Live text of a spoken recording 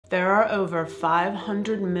There are over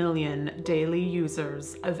 500 million daily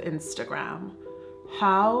users of Instagram.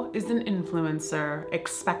 How is an influencer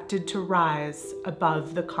expected to rise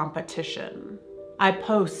above the competition? I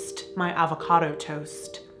post my avocado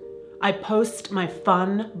toast. I post my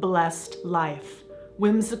fun, blessed life,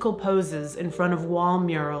 whimsical poses in front of wall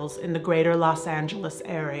murals in the greater Los Angeles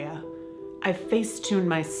area. I facetune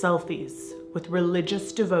my selfies with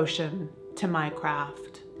religious devotion to my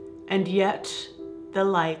craft. And yet, the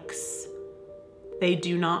likes, they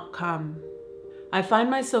do not come. I find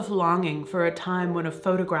myself longing for a time when a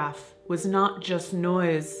photograph was not just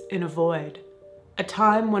noise in a void. A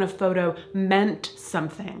time when a photo meant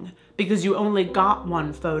something because you only got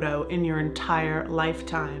one photo in your entire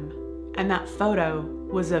lifetime. And that photo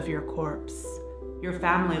was of your corpse. Your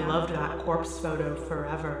family loved that corpse photo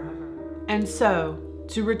forever. And so,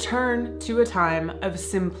 to return to a time of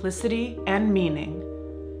simplicity and meaning,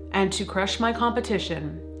 and to crush my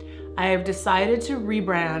competition, I have decided to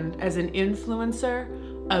rebrand as an influencer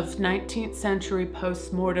of 19th century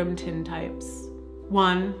post-mortem tintypes.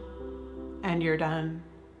 One, and you're done.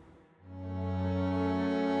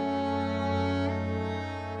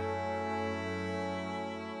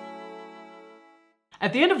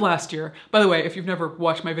 At the end of last year, by the way, if you've never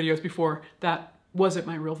watched my videos before, that wasn't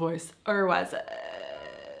my real voice. Or was it?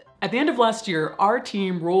 At the end of last year, our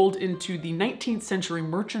team rolled into the 19th century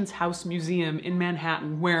Merchant's House Museum in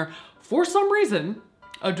Manhattan, where, for some reason,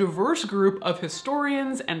 a diverse group of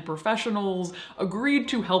historians and professionals agreed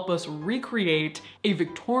to help us recreate a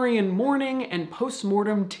Victorian mourning and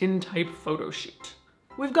post-mortem tintype photo shoot.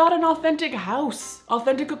 We've got an authentic house,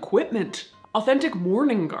 authentic equipment, authentic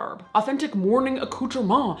mourning garb, authentic mourning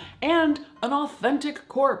accoutrement, and an authentic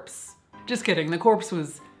corpse. Just kidding, the corpse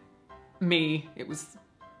was me. It was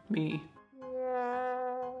me.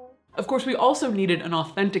 Of course, we also needed an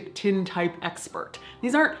authentic tintype expert.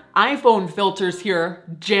 These aren't iPhone filters here,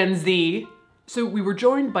 Gen Z. So we were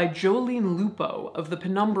joined by Jolene Lupo of the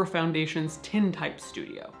Penumbra Foundation's Tintype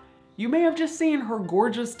studio. You may have just seen her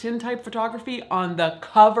gorgeous tintype photography on the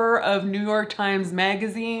cover of New York Times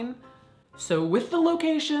Magazine. So with the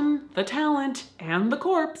location, the talent, and the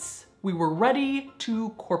corpse, we were ready to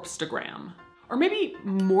Corpse-stagram. Or maybe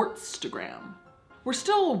Mortician. We're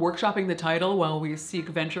still workshopping the title while we seek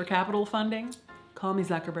venture capital funding. Call me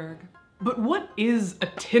Zuckerberg. But what is a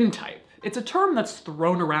tintype? It's a term that's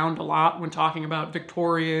thrown around a lot when talking about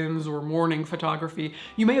Victorians or mourning photography.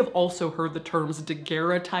 You may have also heard the terms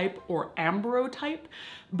daguerreotype or ambrotype,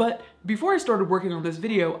 but before I started working on this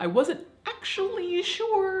video, I wasn't actually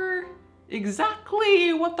sure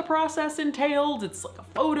exactly what the process entailed. It's like a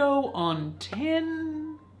photo on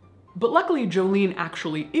tin. But luckily, Jolene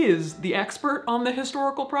actually is the expert on the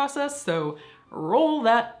historical process, so roll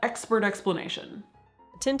that expert explanation.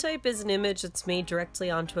 Tintype is an image that's made directly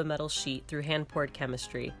onto a metal sheet through hand-poured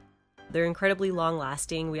chemistry. They're incredibly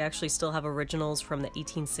long-lasting. We actually still have originals from the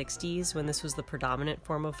 1860s when this was the predominant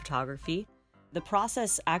form of photography. The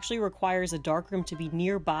process actually requires a darkroom to be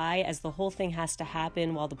nearby, as the whole thing has to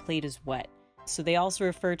happen while the plate is wet. So they also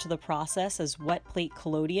refer to the process as wet plate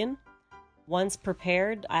collodion. Once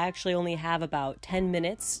prepared, I actually only have about 10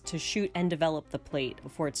 minutes to shoot and develop the plate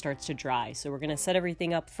before it starts to dry. So we're gonna set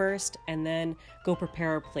everything up first and then go prepare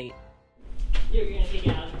our plate. You're gonna take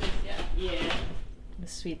it out of this, yeah. The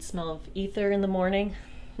sweet smell of ether in the morning.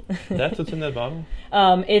 That's what's in that bottle?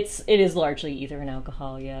 It is largely ether and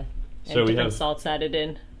alcohol, yeah. And so we different have salts added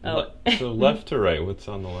in. Oh. So left to right, what's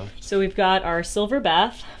on the left? So we've got our silver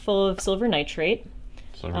bath full of silver nitrate.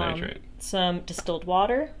 Silver nitrate. Some distilled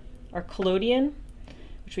water, our collodion,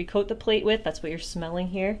 which we coat the plate with, that's what you're smelling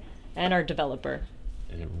here, and our developer.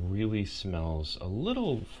 And it really smells a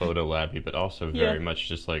little photo labby, but also very much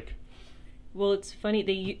just like... Well, it's funny,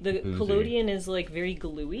 the boozy. collodion is like very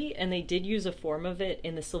gluey, and they did use a form of it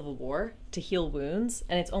in the Civil War to heal wounds,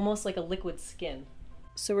 and it's almost like a liquid skin.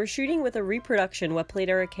 So we're shooting with a reproduction wet plate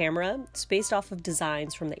era camera. It's based off of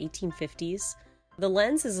designs from the 1850s. The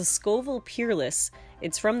lens is a Scoville Peerless.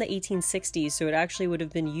 It's from the 1860s, so it actually would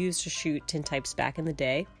have been used to shoot tintypes back in the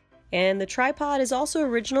day. And the tripod is also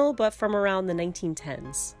original, but from around the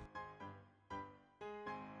 1910s.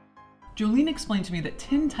 Jolene explained to me that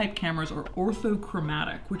tintype cameras are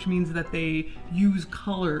orthochromatic, which means that they use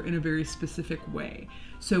color in a very specific way.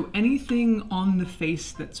 So anything on the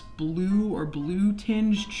face that's blue or blue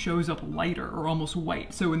tinged shows up lighter or almost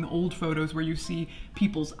white. So in the old photos where you see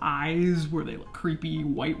people's eyes where they look creepy,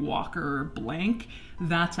 White Walker, blank,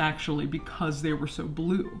 that's actually because they were so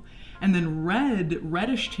blue. And then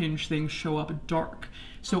reddish tinge things show up dark.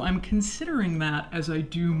 So I'm considering that as I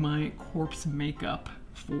do my corpse makeup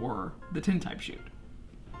for the tintype shoot.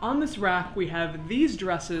 on this rack, we have these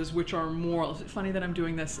dresses, which are more, is it funny that I'm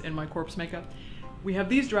doing this in my corpse makeup? We have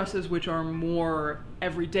these dresses, which are more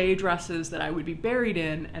everyday dresses that I would be buried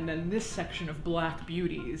in, and then this section of black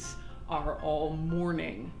beauties are all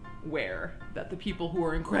mourning wear that the people who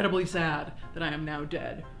are incredibly sad that I am now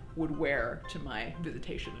dead would wear to my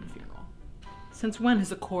visitation and funeral. Since when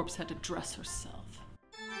has a corpse had to dress herself?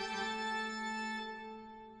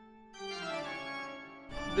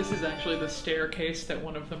 This is actually the staircase that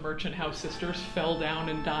one of the Merchant House sisters fell down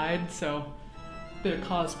and died, so bit of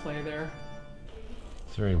cosplay there.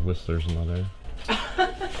 It's very Whistler's mother.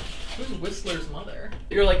 Who's Whistler's mother?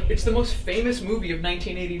 You're like, it's the most famous movie of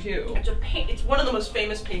 1982. It's one of the most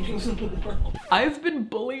famous paintings in the world. I've been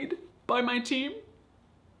bullied by my team,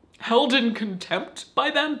 held in contempt by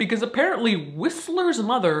them, because apparently Whistler's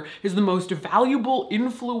Mother is the most valuable,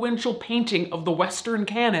 influential painting of the Western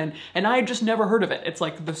canon, and I had just never heard of it. It's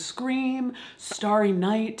like The Scream, Starry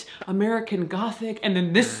Night, American Gothic, and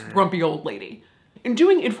then this grumpy old lady. In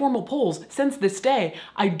doing informal polls since this day,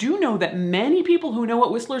 I do know that many people who know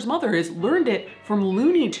what Whistler's Mother is learned it from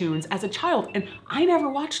Looney Tunes as a child, and I never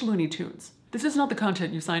watched Looney Tunes. This is not the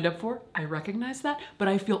content you signed up for, I recognize that, but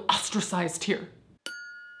I feel ostracized here.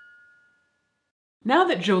 Now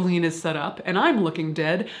that Jolene is set up and I'm looking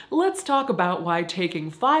dead, let's talk about why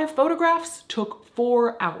taking 5 photographs took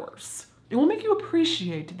 4 hours. It will make you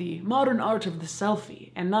appreciate the modern art of the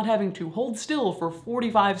selfie and not having to hold still for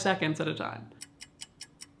 45 seconds at a time.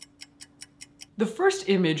 The first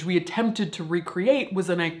image we attempted to recreate was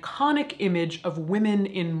an iconic image of women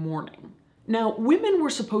in mourning. Now, women were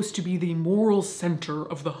supposed to be the moral center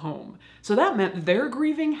of the home, so that meant their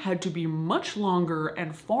grieving had to be much longer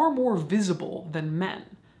and far more visible than men.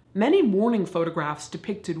 Many mourning photographs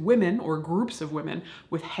depicted women, or groups of women,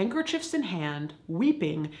 with handkerchiefs in hand,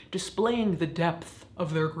 weeping, displaying the depth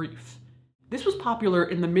of their grief. This was popular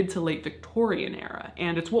in the mid to late Victorian era,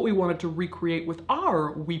 and it's what we wanted to recreate with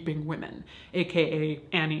our weeping women, aka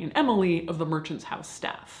Annie and Emily of the Merchant's House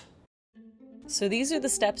staff. So these are the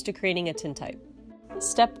steps to creating a tintype.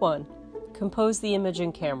 Step 1, compose the image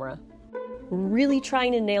in camera. We're really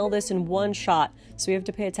trying to nail this in one shot, so we have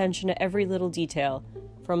to pay attention to every little detail,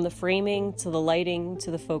 from the framing to the lighting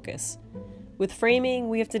to the focus. With framing,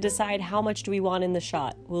 we have to decide how much do we want in the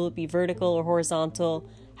shot. Will it be vertical or horizontal?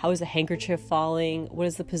 How is the handkerchief falling? What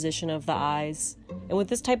is the position of the eyes? And with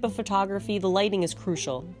this type of photography, the lighting is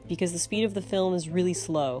crucial because the speed of the film is really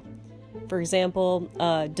slow. For example,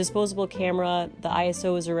 disposable camera, the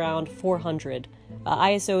ISO is around 400.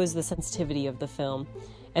 ISO is the sensitivity of the film.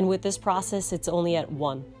 And with this process, it's only at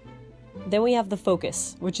 1. Then we have the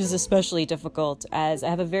focus, which is especially difficult as I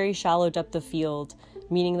have a very shallow depth of field,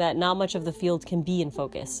 meaning that not much of the field can be in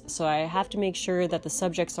focus. So I have to make sure that the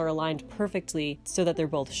subjects are aligned perfectly so that they're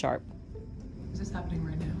both sharp. Is this happening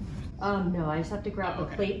right now? No, I just have to grab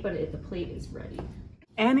the plate, but the plate is ready.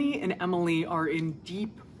 Annie and Emily are in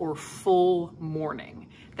deep or full mourning.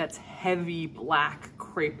 That's heavy black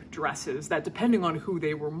crepe dresses that, depending on who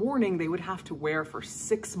they were mourning, they would have to wear for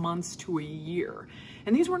 6 months to a year.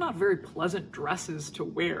 And these were not very pleasant dresses to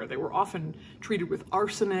wear. They were often treated with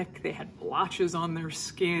arsenic, they had blotches on their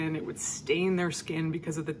skin, it would stain their skin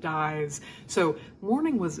because of the dyes. So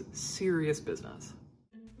mourning was serious business.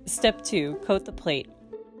 Step 2, coat the plate.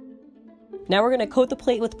 Now we're going to coat the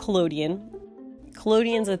plate with collodion.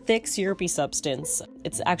 Collodion's a thick, syrupy substance.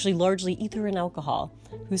 It's actually largely ether and alcohol,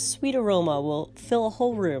 whose sweet aroma will fill a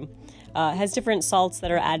whole room. It has different salts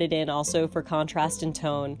that are added in also for contrast and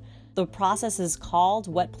tone. The process is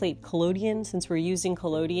called wet plate collodion since we're using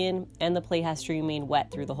collodion, and the plate has to remain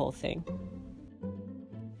wet through the whole thing.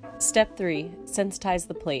 Step 3, sensitize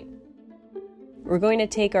the plate. We're going to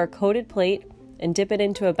take our coated plate and dip it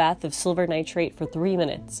into a bath of silver nitrate for 3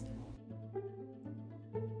 minutes.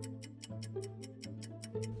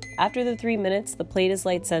 After the 3 minutes, the plate is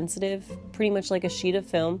light sensitive, pretty much like a sheet of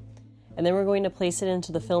film, and then we're going to place it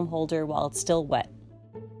into the film holder while it's still wet.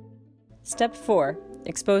 Step 4,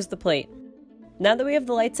 expose the plate. Now that we have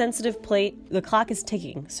the light sensitive plate, the clock is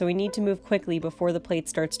ticking, so we need to move quickly before the plate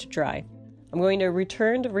starts to dry. I'm going to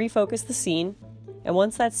return to refocus the scene, and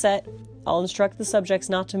once that's set, I'll instruct the subjects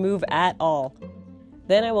not to move at all.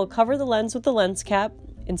 Then I will cover the lens with the lens cap,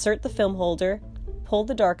 insert the film holder, pull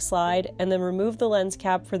the dark slide, and then remove the lens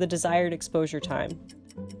cap for the desired exposure time.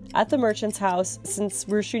 At the Merchant's House, since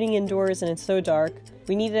we're shooting indoors and it's so dark,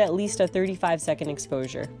 we needed at least a 35-second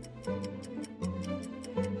exposure.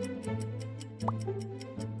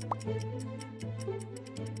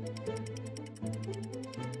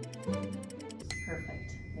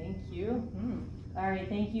 Perfect. Thank you. All right,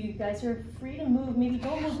 thank you. You guys are free to move. Maybe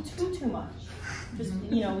don't move too much. Just,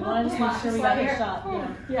 you know, we want to just make sure we got the shot. You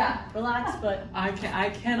know. Yeah. Relax, but... I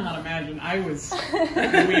cannot imagine. I was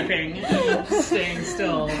weeping and staying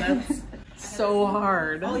still. That's so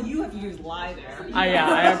hard. All you have to do is lie there. Yeah,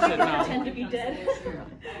 I have to know. Pretend to be dead.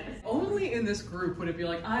 Only in this group would it be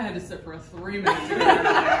like, I had to sit for 3 minutes.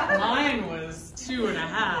 Mine was 2.5.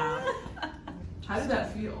 How did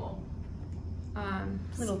that feel? A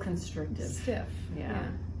little constricted. Stiff. Yeah.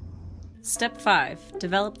 Step 5.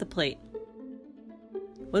 Develop the plate.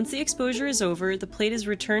 Once the exposure is over, the plate is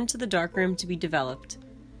returned to the darkroom to be developed.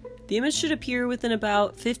 The image should appear within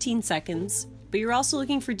about 15 seconds, but you're also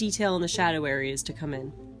looking for detail in the shadow areas to come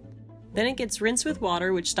in. Then it gets rinsed with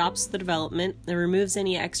water, which stops the development and removes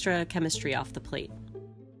any extra chemistry off the plate.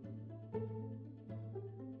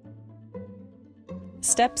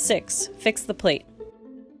 Step 6. Fix the plate.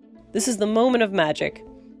 This is the moment of magic.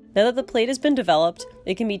 Now that the plate has been developed,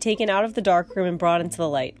 it can be taken out of the darkroom and brought into the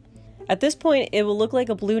light. At this point, it will look like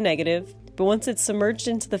a blue negative, but once it's submerged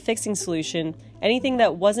into the fixing solution, anything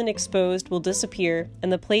that wasn't exposed will disappear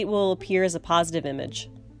and the plate will appear as a positive image.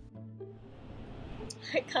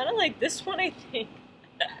 I kind of like this one, I think.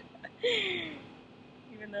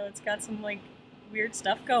 Even though it's got some like weird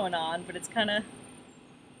stuff going on, but it's kind of...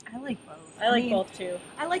 I like both. I like both too.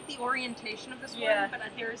 I like the orientation of this Yeah. one, but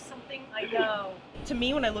there is something... I know. To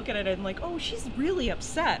me, when I look at it, I'm like, oh, she's really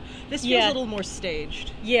upset. This feels a little more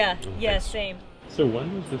staged. Yeah, same. So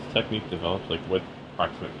when was this technique developed? Like, what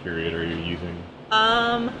approximate period are you using?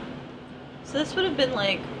 So this would have been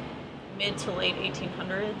like mid to late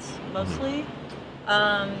 1800s, mostly.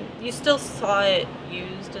 You still saw it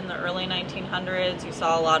used in the early 1900s. You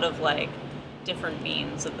saw a lot of like different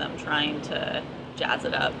means of them trying to jazz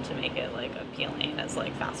it up to make it like appealing as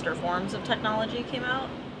like faster forms of technology came out.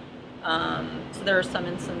 So there are some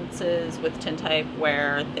instances with Tintype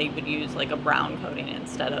where they would use like a brown coating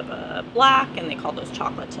instead of a black, and they call those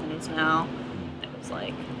chocolate tins now. It was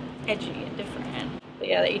like edgy and different. But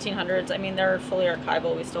yeah, the 1800s, I mean, they're fully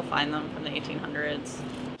archival. We still find them from the 1800s.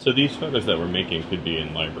 So these photos that we're making could be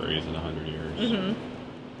in libraries in 100 years. Mm-hmm.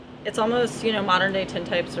 It's almost, you know, modern day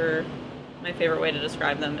tintypes are, my favorite way to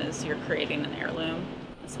describe them is you're creating an heirloom.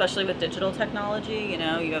 Especially with digital technology, you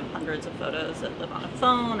know, you have hundreds of photos that live on a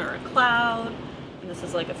phone or a cloud, and this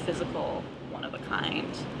is like a physical,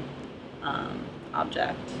 one-of-a-kind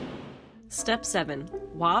object. Step 7.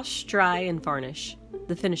 Wash, dry, and varnish.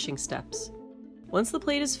 The finishing steps. Once the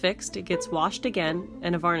plate is fixed, it gets washed again,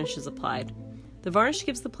 and a varnish is applied. The varnish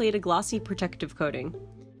gives the plate a glossy protective coating.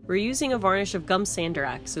 We're using a varnish of gum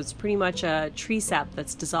sandarac, so it's pretty much a tree sap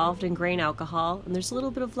that's dissolved in grain alcohol, and there's a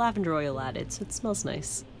little bit of lavender oil added, so it smells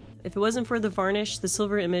nice. If it wasn't for the varnish, the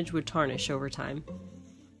silver image would tarnish over time.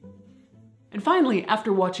 And finally,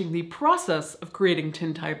 after watching the process of creating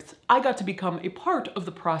tintypes, I got to become a part of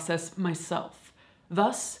the process myself.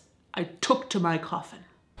 Thus, I took to my coffin.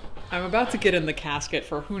 I'm about to get in the casket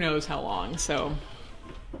for who knows how long, so...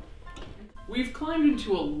 We've climbed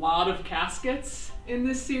into a lot of caskets in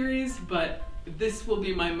this series, but this will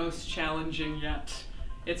be my most challenging yet.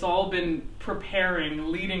 It's all been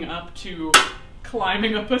preparing, leading up to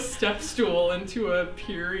climbing up a step stool into a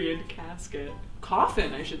period casket.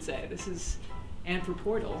 Coffin, I should say. This is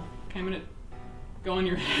anthropoidal. Okay, I'm gonna go on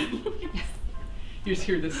your head. You just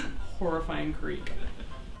hear this horrifying creak.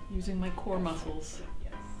 Using my core muscles.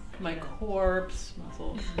 My corpse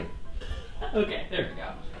muscles. Okay, there we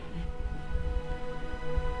go.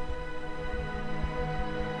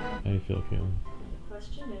 How do you feel, Caitlin? The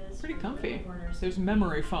question is... Pretty comfy. There's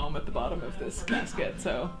memory foam at the bottom of this casket,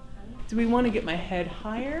 so... Do we want to get my head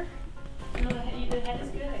higher? No, the head is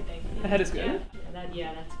good, I think. The head is good?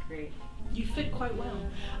 Yeah, that's great. You fit quite well.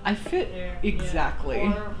 I fit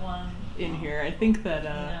exactly in here. I think that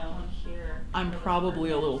here. I'm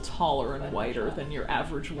probably a little taller and whiter than your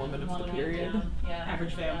average woman of the period.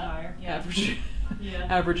 Average vampire.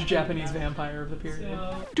 Average Japanese vampire of the period.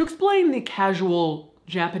 To explain the casual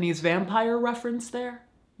Japanese vampire reference there,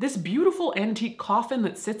 this beautiful antique coffin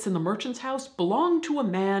that sits in the merchant's house belonged to a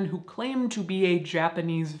man who claimed to be a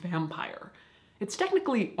Japanese vampire. It's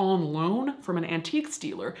technically on loan from an antiques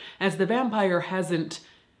dealer, as the vampire hasn't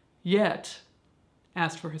yet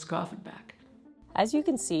asked for his coffin back. As you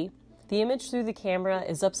can see, the image through the camera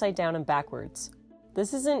is upside down and backwards.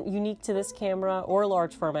 This isn't unique to this camera or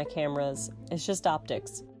large format cameras, it's just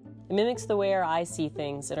optics. It mimics the way our eyes see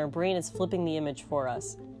things and our brain is flipping the image for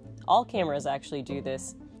us. All cameras actually do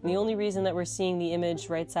this, and the only reason that we're seeing the image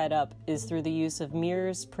right side up is through the use of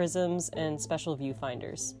mirrors, prisms, and special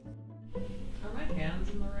viewfinders. Are my hands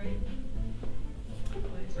in the right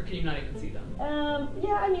place, or can you not even see them?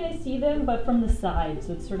 Yeah, I mean, I see them, but from the side,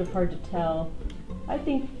 so it's sort of hard to tell. I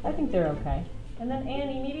think they're okay. And then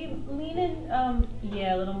Annie, maybe lean in,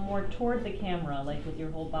 yeah, a little more toward the camera, like with your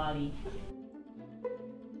whole body.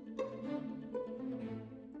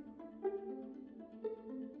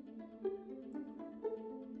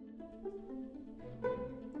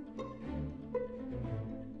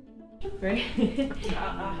 Right?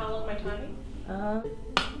 How long am I timing?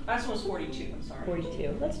 Last one was 42, I'm sorry.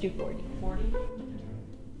 42. Let's do 40. 40?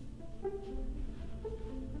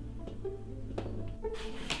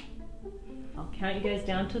 I'll count you guys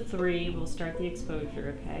down to 3. We'll start the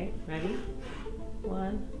exposure, okay? Ready?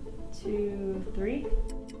 1, 2, 3.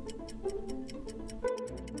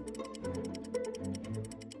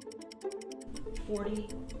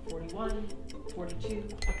 $40, $41,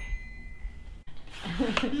 $42.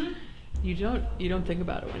 Okay. You don't think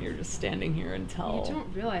about it when you're just standing here until You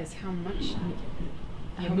don't realize how much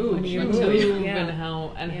you move until you move,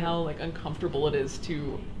 and how like uncomfortable it is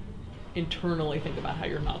to internally think about how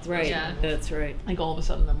you're not supposed to. That's right. Like all of a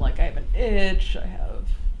sudden I'm like, I have an itch, I have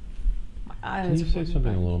my eyes. Can you say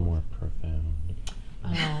something a little more profound?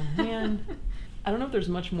 Oh man. I don't know if there's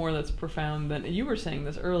much more that's profound than you were saying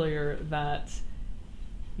this earlier, that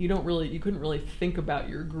you couldn't really think about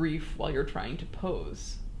your grief while you're trying to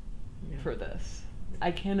pose for this. I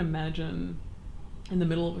can't imagine in the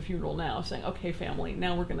middle of a funeral now saying, okay family,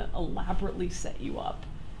 now we're gonna elaborately set you up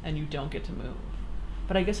and you don't get to move.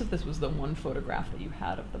 But I guess if this was the one photograph that you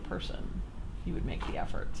had of the person, you would make the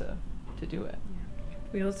effort to do it.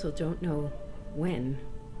 We also don't know when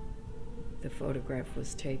the photograph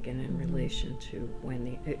was taken in relation to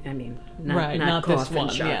when not this coffin one,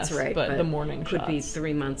 shots, yes, right? but the mourning could be shots.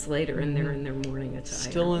 3 months later, and they're in their mourning attire.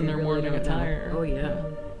 Still in their mourning attire. Oh yeah.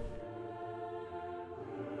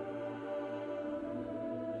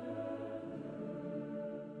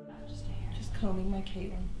 Just combing my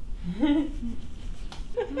Caitlin.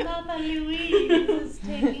 Mama Louise is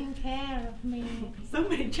taking care of me. So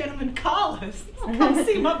many gentlemen call us. Come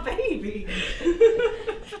see my baby.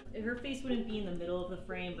 Her face wouldn't be in the middle of the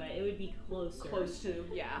frame, but it would be closer. Close to,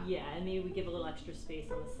 yeah. Yeah, and maybe we give a little extra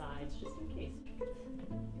space on the sides, just in case.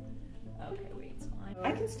 Okay, wait, so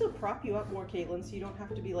I can still prop you up more, Caitlin, so you don't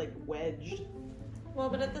have to be like wedged. Well,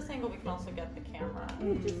 but at this angle, we can also get the camera.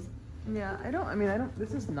 Yeah, I don't,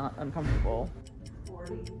 this is not uncomfortable.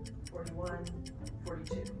 40, 41,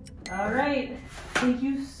 42. All right, thank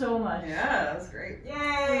you so much. Yeah, that was great.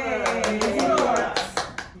 Yay!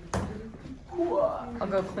 I'll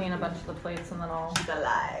go clean a bunch of the plates and then I'll... She's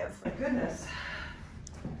alive. My goodness.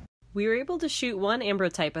 We were able to shoot one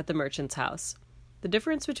ambrotype at the merchant's house. The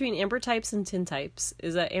difference between ambrotypes and tintypes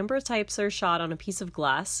is that ambrotypes are shot on a piece of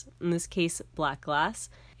glass, in this case black glass,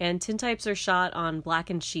 and tintypes are shot on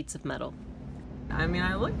blackened sheets of metal. I mean,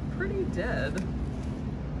 I look pretty dead.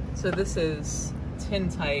 So this is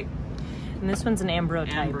tintype. And this one's an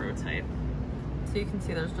ambrotype. Ambrotype. So you can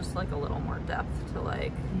see there's just like a little more depth to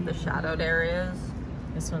like the shadowed areas.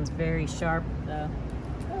 This one's very sharp, though.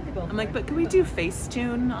 I'm like, but can we do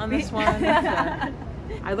Facetune on this one?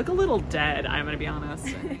 I look a little dead, I'm gonna be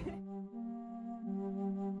honest.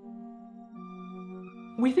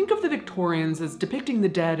 We think of the Victorians as depicting the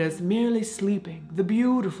dead as merely sleeping, the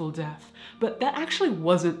beautiful death, but that actually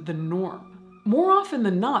wasn't the norm. More often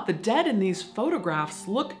than not, the dead in these photographs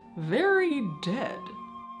look very dead.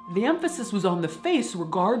 The emphasis was on the face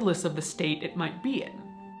regardless of the state it might be in.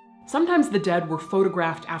 Sometimes the dead were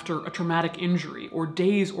photographed after a traumatic injury or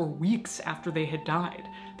days or weeks after they had died,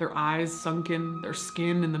 their eyes sunken, their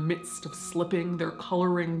skin in the midst of slipping, their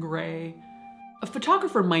coloring gray. A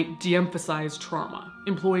photographer might de-emphasize trauma,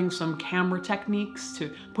 employing some camera techniques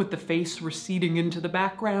to put the face receding into the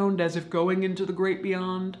background as if going into the great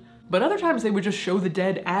beyond. But other times they would just show the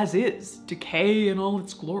dead as is, decay in all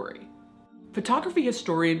its glory. Photography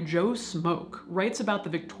historian Joe Smoke writes about the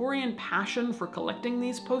Victorian passion for collecting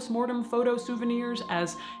these post-mortem photo souvenirs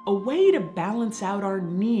as a way to balance out our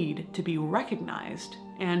need to be recognized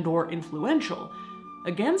and or influential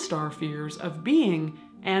against our fears of being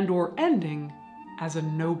and or ending as a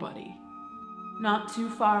nobody. Not too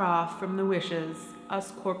far off from the wishes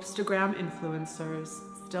us Corpse-stagram influencers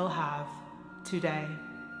still have today.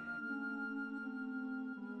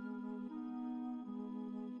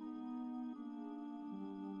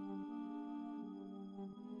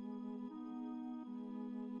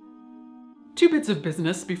 Two bits of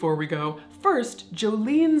business before we go. First,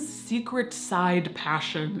 Jolene's secret side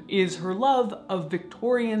passion is her love of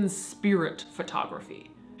Victorian spirit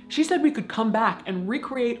photography. She said we could come back and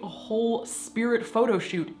recreate a whole spirit photo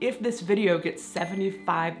shoot if this video gets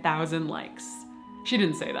 75,000 likes. She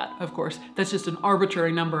didn't say that, of course. That's just an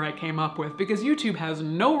arbitrary number I came up with because YouTube has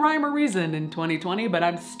no rhyme or reason in 2020, but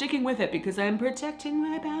I'm sticking with it because I'm protecting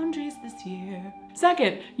my boundaries this year.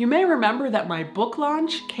 Second, you may remember that my book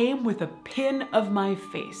launch came with a pin of my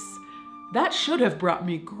face. That should have brought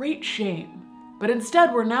me great shame, but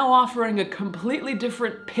instead we're now offering a completely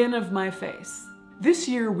different pin of my face. This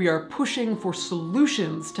year, we are pushing for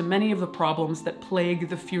solutions to many of the problems that plague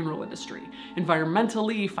the funeral industry,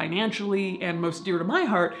 environmentally, financially, and most dear to my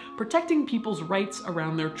heart, protecting people's rights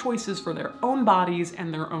around their choices for their own bodies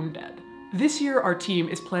and their own dead. This year, our team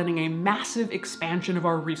is planning a massive expansion of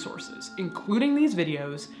our resources, including these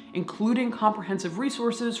videos, including comprehensive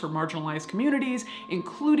resources for marginalized communities,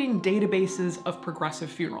 including databases of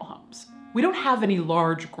progressive funeral homes. We don't have any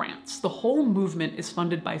large grants. The whole movement is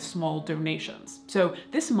funded by small donations. So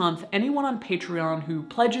this month, anyone on Patreon who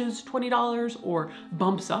pledges $20 or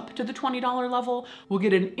bumps up to the $20 level will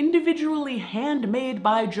get an individually handmade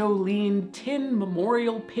by Jolene tin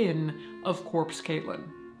memorial pin of Corpse Caitlin.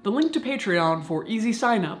 The link to Patreon for easy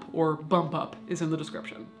sign up or bump up is in the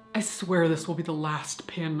description. I swear this will be the last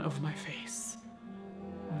pin of my face.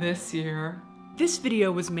 This year. This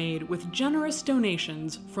video was made with generous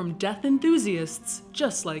donations from death enthusiasts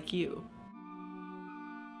just like you.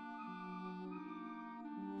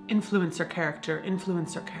 Influencer character,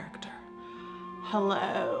 influencer character.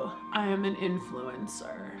 Hello, I am an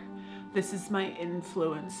influencer. This is my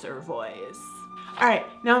influencer voice. All right,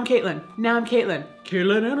 now I'm Caitlin.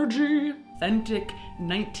 Caitlin energy. Authentic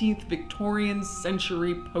 19th Victorian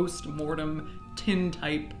century post-mortem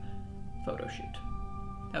Tintype photo shoot.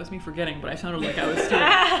 That was me forgetting, but I sounded like I was still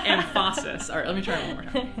emphasis. All right, let me try it one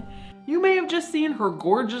more time. You may have just seen her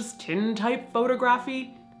gorgeous Tintype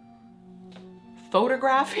photography.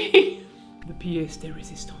 The pièce de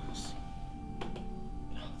résistance.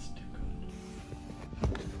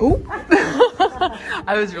 Oh,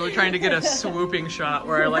 I was really trying to get a swooping shot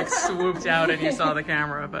where I like swooped out and you saw the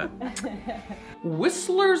camera, but.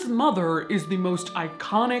 Whistler's mother is the most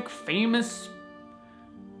iconic, famous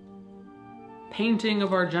painting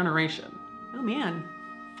of our generation. Oh man,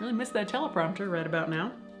 really missed that teleprompter right about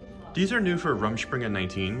now. These are new for Rumspringa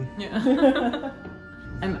 19. Yeah.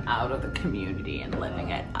 I'm out of the community and living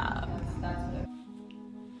it up.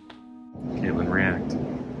 Caitlin, react.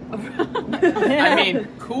 I mean,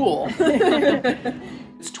 cool.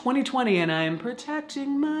 It's 2020 and I'm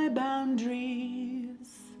protecting my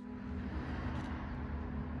boundaries.